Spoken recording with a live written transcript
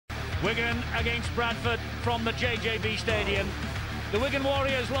Wigan against Bradford from the JJB Stadium. The Wigan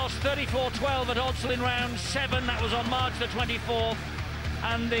Warriors lost 34-12 at Odsal in round 7. That was on March the 24th.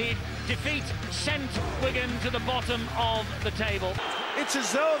 And the defeat sent Wigan to the bottom of the table. It's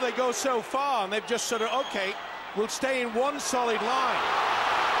as though they go so far and they've just sort of, OK, we'll stay in one solid line.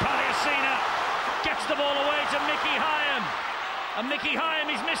 Palliasina gets the ball away to Mickey Hyam. And Mickey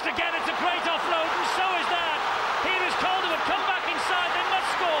Hyam is missed again. It's a great offload, and so is that. Here is Calderwood. Come back inside. They must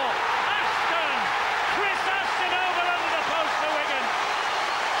score. Ashton. Chris Ashton over under the post for Wigan.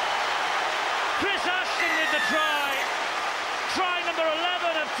 Chris Ashton with the try. Try number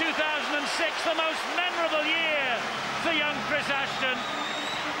 11 of 2006. The most memorable year for young Chris Ashton.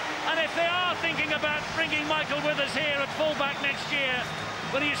 And if they are thinking about bringing Michael Withers here at fullback next year,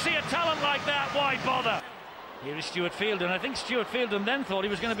 when you see a talent like that, why bother? Here is Stuart Fielden. I think Stuart Fielden then thought he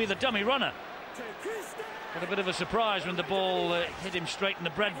was going to be the dummy runner. Got a bit of a surprise when the ball hit him straight in the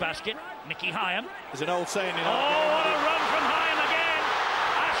breadbasket. Mickey Hyam. There's an old saying in our game. What a run from Hyam again.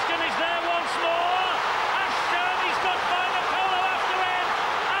 Ashton is there once more. Ashton, he's got Vinacolo after him.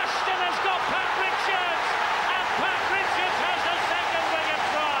 Ashton has got Pat Richards. And Pat Richards has the second Wigan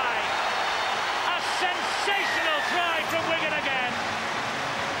try. A sensational try from Wigan again.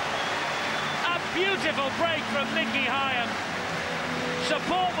 A beautiful break from Mickey Hyam.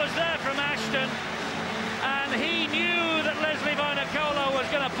 Support was there from Ashton. And he knew that Leslie Vinacolo was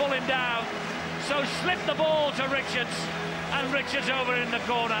going to pull him down. So slipped the ball to Richards. And Richards over in the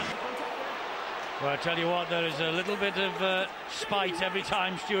corner. Well, I tell you what, there is a little bit of spite every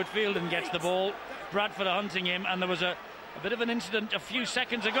time Stuart Fielden gets the ball. Bradford are hunting him, and there was a bit of an incident a few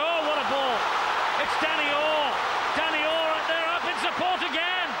seconds ago. Oh, what a ball! It's Danny Orr. Danny Orr there up in support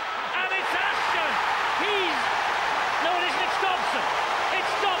again. And it's Ashton. No, it isn't. It's Dobson.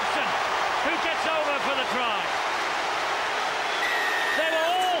 It's Dobson who gets over for the try. They were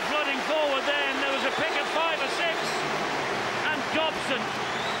all flooding forward then. There was a pick of 5 or 6. And Dobson,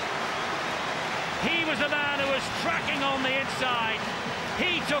 he was the man who was tracking on the inside.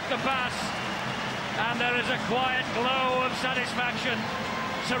 He took the pass. And there is a quiet glow of satisfaction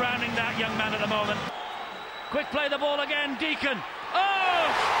surrounding that young man at the moment. Quick play the ball again, Deacon. Oh,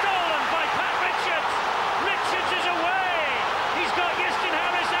 stolen by Pat Richards. Richards is away. He's got Houston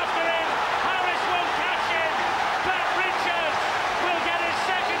Harris after him. Harris won't catch him. Pat Richards will get his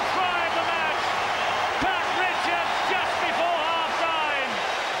second try of the match. Pat Richards just before half-time.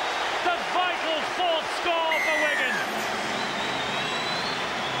 The vital 4th score for Wigan.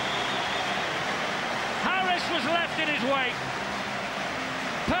 Harris was left in his wake.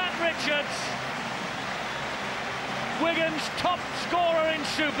 Pat Richards, Wigan's top scorer in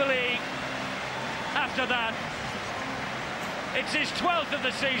Super League. After that, it's his 12th of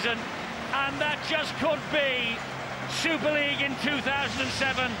the season, and that just could be Super League in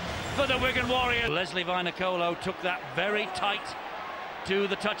 2007 for the Wigan Warriors. Leslie Vinacolo took that very tight to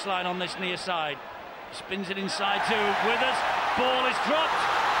the touchline on this near side. Spins it inside to Withers. Ball is dropped.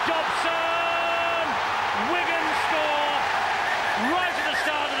 Dobson! Wigan score right at the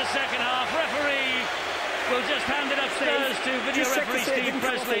start of the second half. Referee will just hand it upstairs to video referee Steve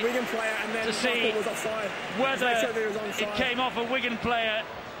Presley to see whether it came off a Wigan player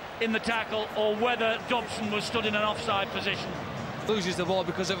in the tackle or whether Dobson was stood in an offside position. Loses the ball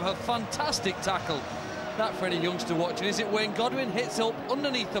because of a fantastic tackle. That for any youngster watching, is it Wayne Godwin hits up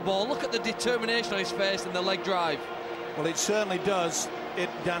underneath the ball. Look at the determination on his face and the leg drive. Well, it certainly does hit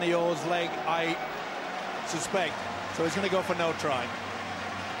Danny Orr's leg, I suspect. So he's going to go for no try.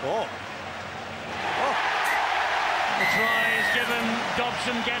 Oh. The try is given.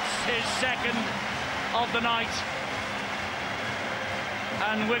 Dobson gets his second of the night.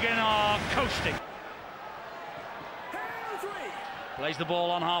 And Wigan are coasting. Plays the ball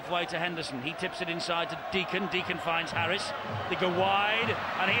on halfway to Henderson. He tips it inside to Deacon. Deacon finds Harris. They go wide.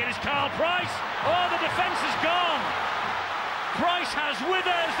 And here is Carl Price. Oh, the defence is gone. Price has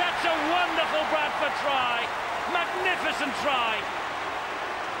Withers. That's a wonderful Bradford try. Magnificent try.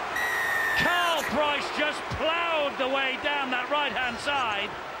 Carl Price just ploughed the way down that right-hand side,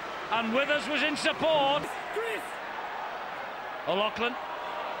 and Withers was in support. O'Loughlin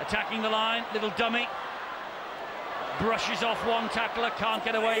attacking the line, little dummy. Brushes off one tackler, can't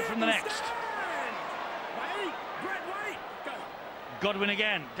get away from the next. Godwin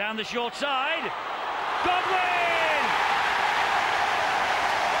again, down the short side. Godwin!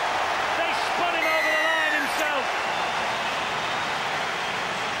 They spun him over the line himself.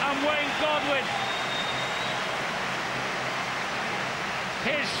 And Wayne Godwin,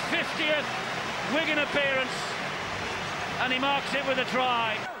 his 50th Wigan appearance, and he marks it with a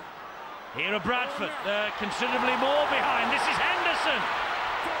try. Here are Bradford, they're considerably more behind. This is Henderson.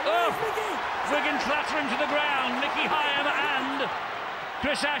 Oh, Wigan clattering to the ground. Mickey Hyam and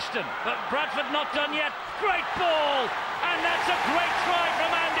Chris Ashton. But Bradford not done yet. Great ball. And that's a great try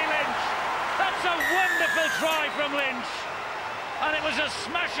from Andy Lynch. That's a wonderful try from Lynch. And it was a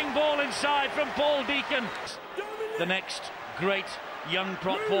smashing ball inside from Paul Deacon. The next great young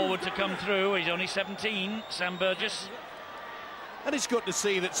prop forward to come through. He's only 17, Sam Burgess. And it's good to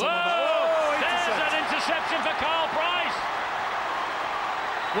see that some of there's an interception for Carl Price.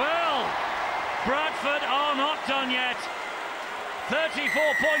 Well, Bradford are not done yet.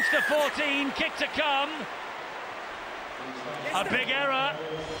 34 points to 14, kick to come. A big error,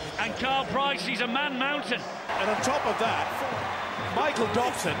 and Carl Price, he's a man mountain. And on top of that, Michael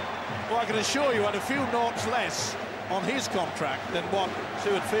Dobson, who I can assure you had a few noughts less on his contract than what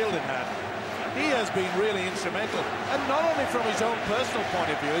Stuart Fielding had. He has been really instrumental, and not only from his own personal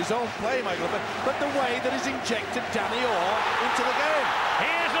point of view, his own play, Michael, but the way that he's injected Danny Orr into the game.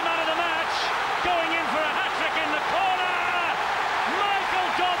 Here's the man of the match, going in for a hat-trick in the corner. Michael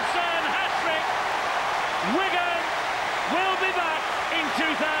Dobson, hat-trick. Wigan will be back in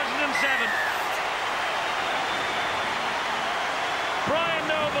 2007. Brian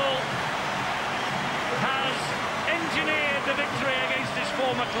Noble has engineered the victory against his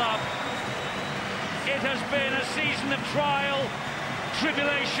former club. It has been a season of trial,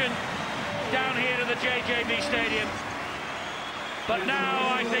 tribulation down here to the JJB Stadium. But now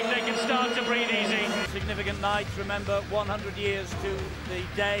I think they can start to breathe easy. Significant night. Remember, 100 years to the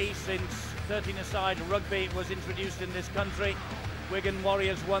day since 13-a-side rugby was introduced in this country. Wigan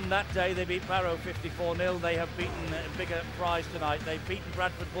Warriors won that day. They beat Barrow 54-0. They have beaten a bigger prize tonight. They've beaten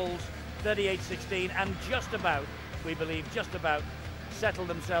Bradford Bulls 38-16 and just about, we believe, just about settled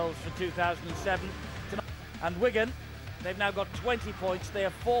themselves for 2007. And Wigan, they've now got 20 points. They are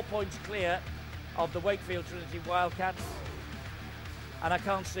 4 points clear of the Wakefield Trinity Wildcats. And I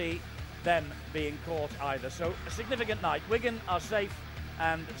can't see them being caught either. So a significant night. Wigan are safe,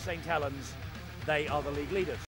 and St Helens, they are the league leaders.